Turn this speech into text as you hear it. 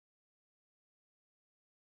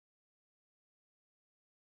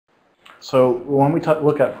So when we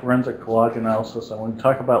look at forensic log analysis, and when we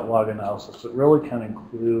talk about log analysis, it really can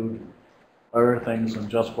include other things than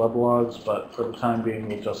just web logs, but for the time being,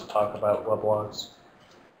 we'll just talk about web logs.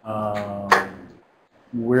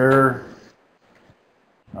 We're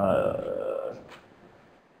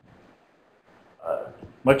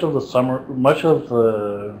much of the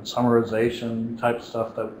summarization type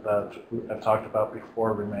stuff that I've talked about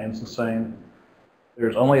before remains the same.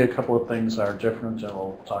 There's only a couple of things that are different, and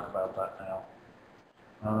we'll talk about that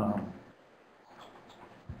now.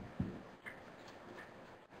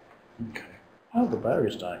 Okay. Oh, the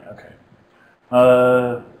battery's dying. Okay.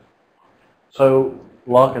 So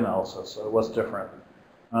log analysis. What's different?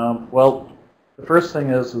 Well, the first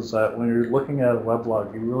thing is that when you're looking at a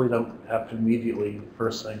weblog, you really don't have to immediately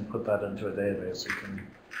first thing put that into a database. You can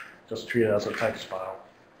just treat it as a text file.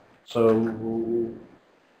 So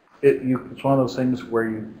it's one of those things where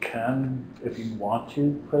you can, if you want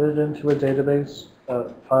to, put it into a database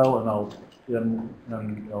file, and I'll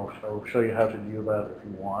show you how to do that if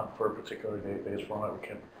you want for a particular database format,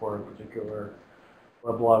 for a particular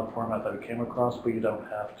weblog format that we came across, but you don't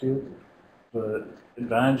have to. The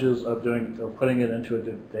advantages of putting it into a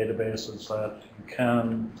database is that you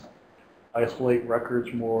can isolate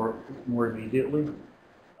records more immediately.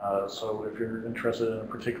 So if you're interested in a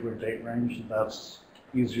particular date range, that's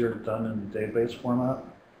easier done in database format.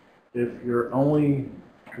 If you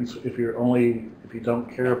don't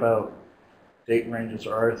care about date ranges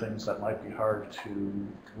or other things that might be hard to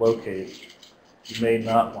locate, you may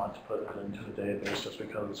not want to put it into the database just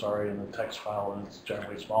because it's already in the text file and it's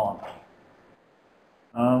generally small enough.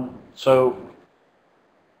 So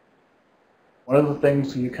one of the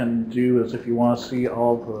things you can do is if you want to see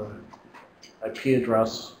all the IP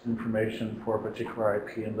address information for a particular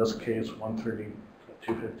IP, in this case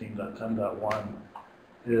 130.215.10.1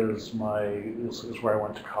 is where I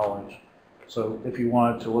went to college. So if you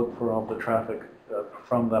wanted to look for all the traffic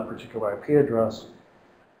from that particular IP address,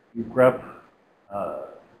 you grep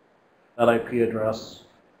that IP address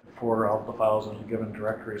for all the files in a given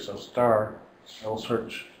directory, so star, it will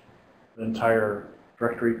search the entire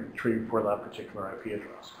directory tree for that particular IP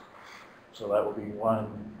address. So that would be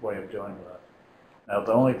one way of doing that. Now,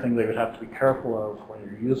 the only thing they would have to be careful of when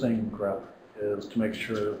you're using grep is to make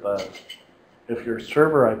sure that if your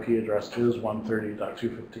server IP address is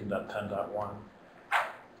 130.215.10.1,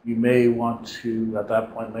 you may want to, at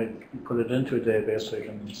that point, put it into a database so you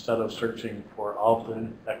can, instead of searching for all the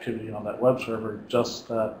activity on that web server, just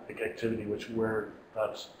that activity where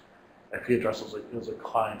that IP address is a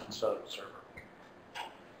client instead of a server.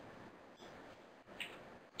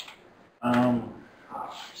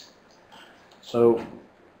 So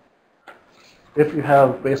if you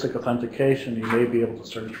have basic authentication, you may be able to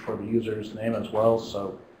search for the user's name as well.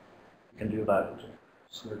 So you can do that.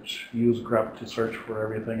 Use grep to search for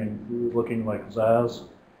everything, and looking like Zaz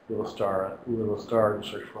with a star to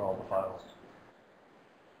search for all the files,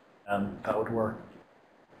 and that would work.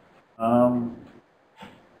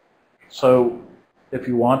 So if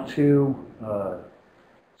you want to,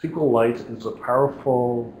 SQLite is a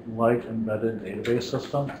powerful light embedded database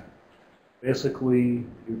system. Basically,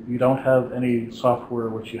 you don't have any software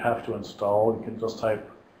which you have to install. You can just type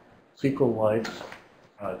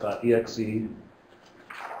SQLite.exe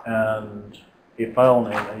and a file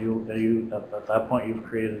name, and at that point you've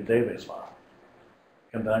created a database file.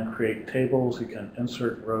 You can then create tables, you can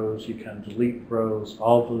insert rows, you can delete rows,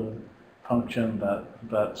 all the function that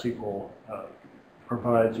SQL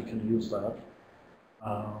provides, you can use that.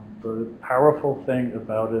 The powerful thing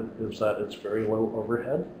about it is that it's very low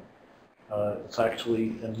overhead. It's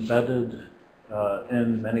actually embedded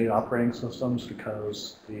in many operating systems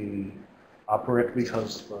because the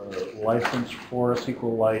license for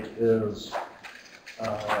SQLite is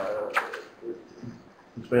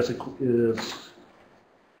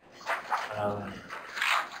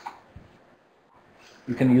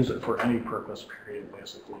you can use it for any purpose, period,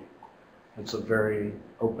 basically. It's a very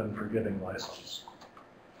open, forgiving license.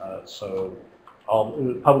 So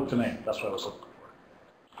public domain, that's what I was looking for.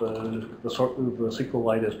 The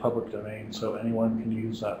SQLite is public domain, so anyone can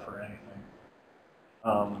use that for anything.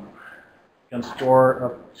 You can store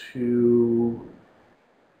up to,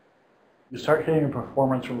 you start hitting a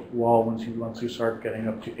performance wall once you start getting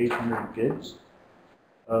up to 800 gigs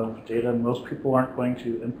of data. Most people aren't going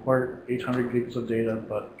to import 800 gigs of data,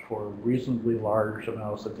 but for reasonably large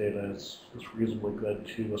amounts of data, it's reasonably good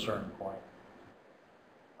to a certain point.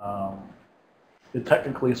 It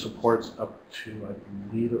technically supports up to, I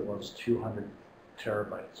believe it was 200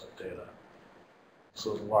 terabytes of data.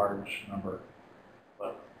 So it's a large number.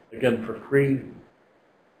 But again, for free,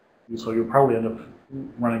 So you'll probably end up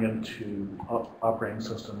running into operating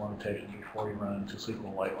system limitations before you run into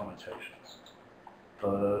SQLite limitations.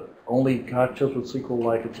 The only gotchas with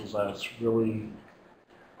SQLite is that it's really,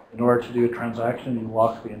 in order to do a transaction, you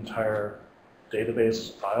lock the entire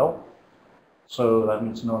database file. So that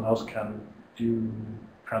means no one else can do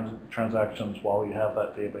transactions while you have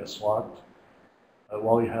that database locked,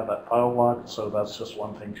 while you have that file locked. So that's just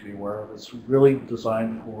one thing to be aware of. It's really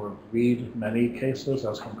designed for read many cases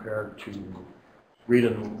as compared to read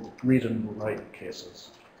and write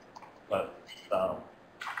cases. But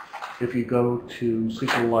if you go to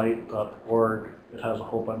SQLite.org, it has a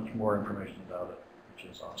whole bunch more information about it, which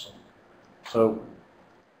is awesome. So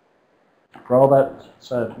for all that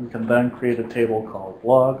said, we can then create a table called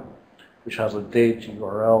log, which has a date,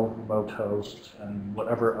 URL, remote host, and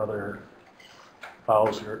whatever other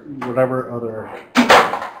files, whatever other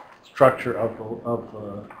structure of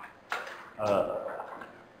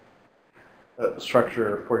the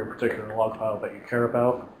structure for your particular log file that you care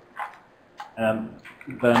about, and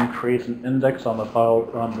then create an index on the file,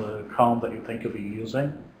 on the column that you think you'll be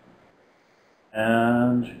using,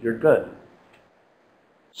 and you're good.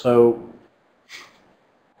 So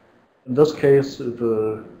in this case,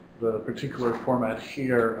 the particular format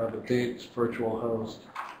here of the date, virtual host,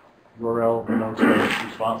 URL, remote host,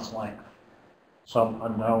 response length, some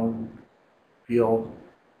unknown field,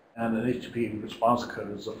 and an HTTP response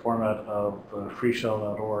code is the format of the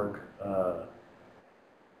freeshell.org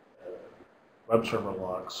web server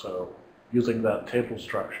log. So using that table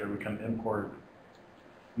structure, we can import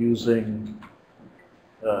using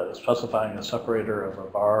specifying a separator of a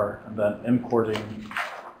bar and then importing.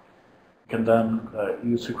 You can then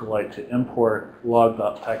use SQLite to import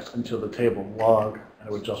log.txt into the table log, and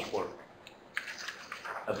it would just work.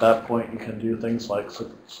 At that point, you can do things like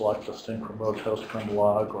select distinct remote host from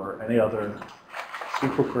log or any other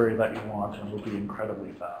SQL query that you want, and it will be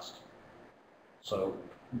incredibly fast. So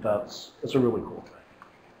it's a really cool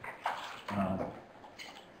thing.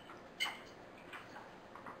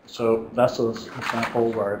 So that's an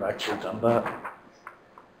example where I've actually done that.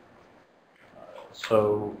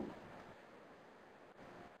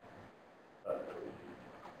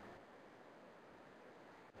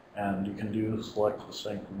 And you can do select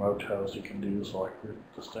distinct remote host, you can do select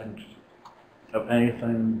distinct of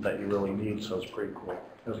anything that you really need, so it's pretty cool.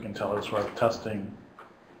 As you can tell, it's sort of testing.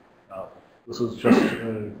 This is just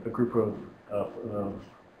a group of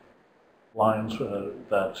lines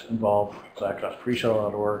that involve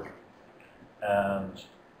Zak.freeshell.org, and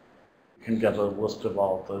you can get a list of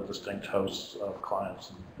all the distinct hosts of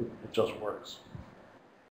clients, and it just works.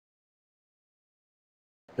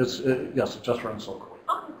 Yes, it just runs locally.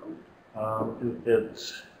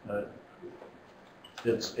 It's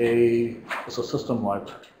a system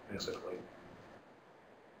library, basically.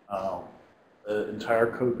 The entire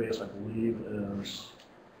code base, I believe, is,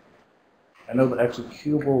 I know the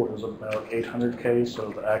executable is about 800K,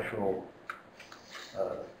 so the actual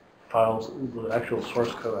files, the actual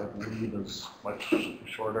source code, I believe, is much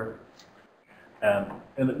shorter. And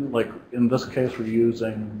like in this case, we're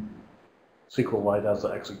using SQLite as the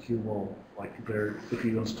executable. Like if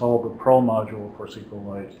you install the Perl module for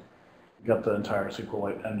SQLite, you get the entire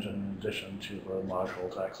SQLite engine in addition to the module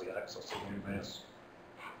to actually access the database,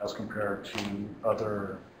 as compared to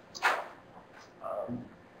other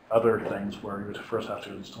things where you would first have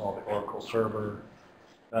to install the Oracle server,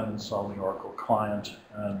 then install the Oracle client,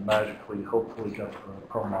 and magically, hopefully, get the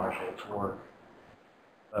Perl module to work.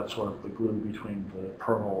 That's sort of the glue between the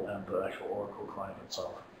Perl and the actual Oracle client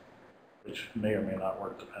itself, which may or may not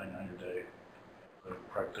work depending on your day. The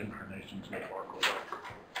correct incarnation to make Oracle work.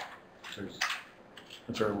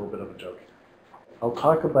 It's a little bit of a joke. I'll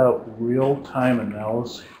talk about real-time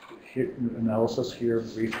analysis here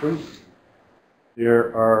briefly.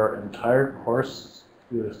 There are entire courses,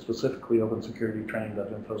 specifically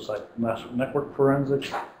opensecuritytraining.info site, network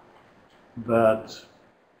forensics, that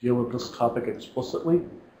deal with this topic explicitly.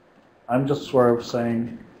 I'm just sort of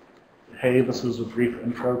saying, hey, this is a brief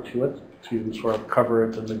intro to it, to sort of cover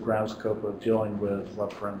it in the grand scope of dealing with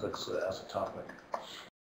web forensics as a topic.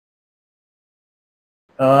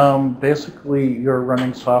 Basically, you're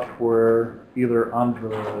running software either on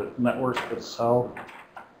the network itself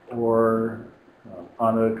or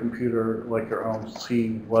on a computer like your own to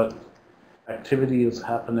see what activity is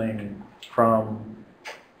happening from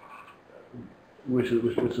which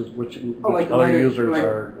other users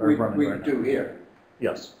are running we right do now. Here.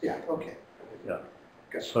 Yes. Yeah. Okay. Yeah.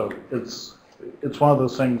 Good. So it's one of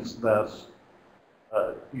those things that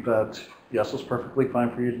yes, it's perfectly fine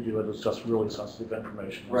for you to do it. It's just really sensitive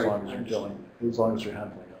information as long as you're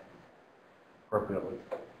handling it appropriately.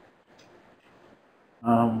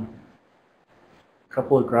 A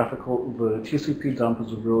couple of graphical, the TCP dump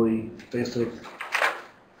is a really basic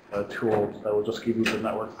tool that will just give you the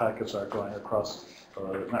network packets that are going across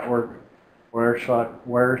the network.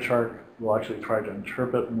 Wireshark will actually try to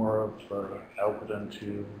interpret more of the output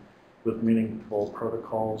with meaningful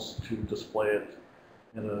protocols to display it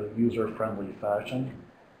in a user-friendly fashion.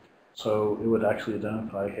 So it would actually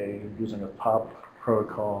identify, hey, you're using a POP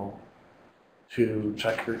protocol to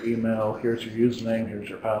check your email, here's your username, here's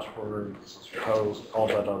your password, this is your host, all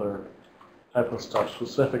that other type of stuff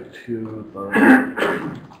specific to the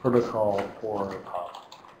protocol for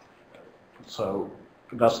POP. So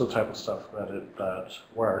that's the type of stuff that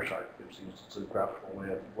Wireshark gives you. It's a graphical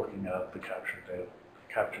way of looking at the captured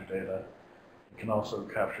data. You can also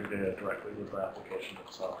capture data directly with the application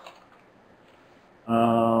itself.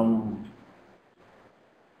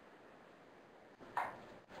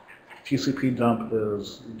 TCP dump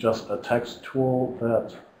is just a text tool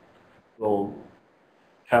that will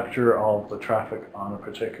capture all of the traffic on a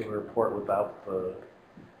particular port without the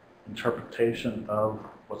interpretation of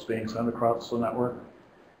what's being sent across the network.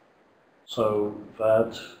 So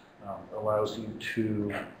that allows you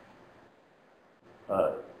to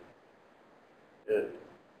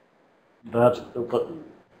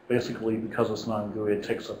basically, because it's non-GUI, it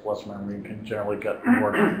takes up less memory and can generally get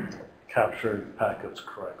more captured packets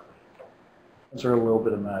correctly. There's a little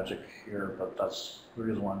bit of magic here, but that's the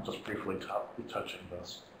reason why I'm just briefly touching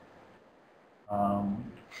this.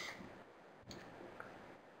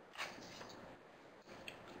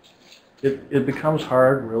 It becomes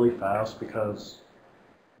hard really fast because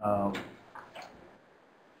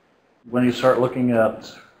when you start looking at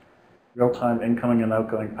real-time incoming and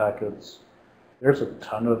outgoing packets, there's a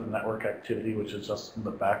ton of network activity which is just in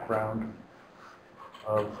the background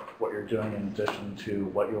of what you're doing in addition to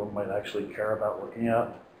what you might actually care about looking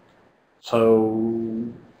at. So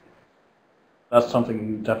that's something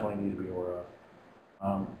you definitely need to be aware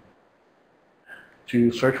of.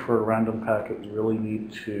 To search for a random packet, you really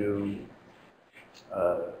need to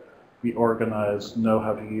be organized, know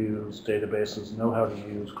how to use databases, know how to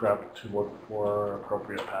use grep to look for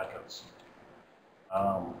appropriate packets.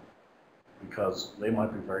 Because they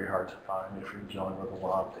might be very hard to find if you're dealing with a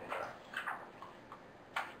lot of data.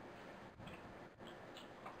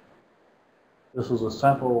 This is a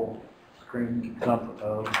sample screen dump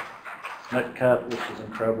of Netcat, which is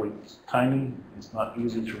incredibly tiny. It's not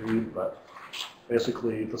easy to read, but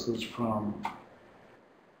basically this is from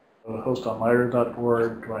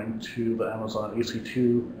hostonlighter.org going to the Amazon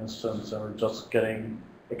EC2 instance, and we're just getting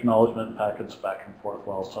acknowledgement packets back and forth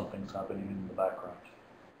while something's happening in the background.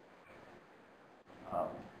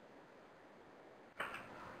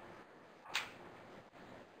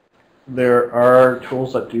 There are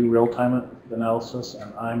tools that do real-time analysis,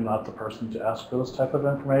 and I'm not the person to ask for this type of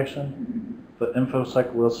information. But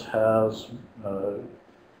InfoSec list has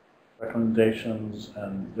recommendations,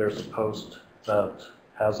 and there's a post that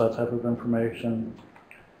has that type of information.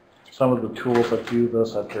 Some of the tools that do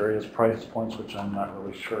this at various price points, which I'm not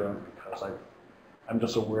really sure of, because I'm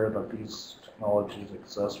just aware that these technologies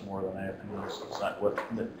exist more than anything else. It's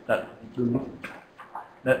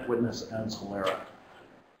NetWitness and Solera.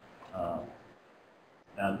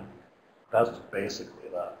 And that's basically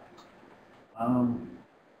that.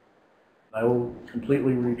 I will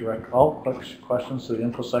completely redirect all questions to the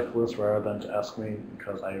InfoSec list rather than to ask me,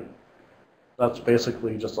 because that's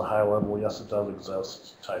basically just a high level, yes it does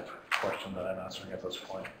exist type question that I'm answering at this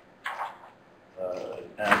point.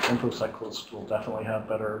 And InfoSec list will definitely have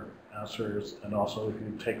better answers, and also if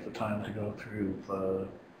you take the time to go through the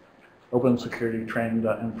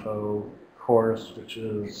opensecuritytraining.info course, which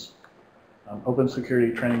is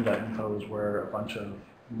opensecuritytraining.info is where a bunch of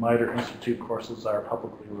MITRE Institute courses that are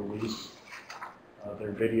publicly released,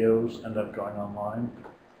 their videos end up going online.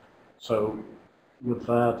 So with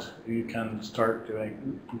that, you can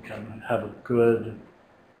have a good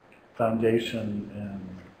foundation in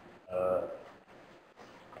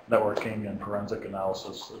networking and forensic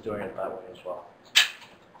analysis, doing it that way as well.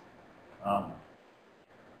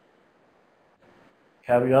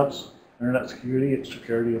 Caveats. Internet security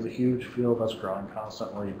is a huge field that's growing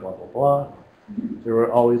constantly, blah, blah, blah. There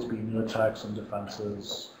will always be new attacks and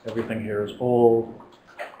defenses. Everything here is old.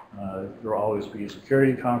 There will always be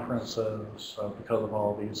security conferences. So because of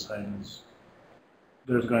all these things,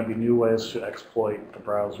 there's going to be new ways to exploit the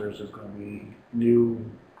browsers. There's going to be new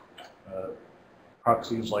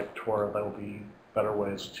proxies like Tor. There will be better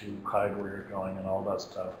ways to hide where you're going and all that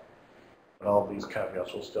stuff. But all of these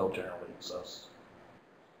caveats will still generally exist.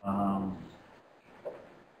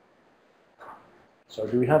 So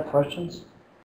do we have questions?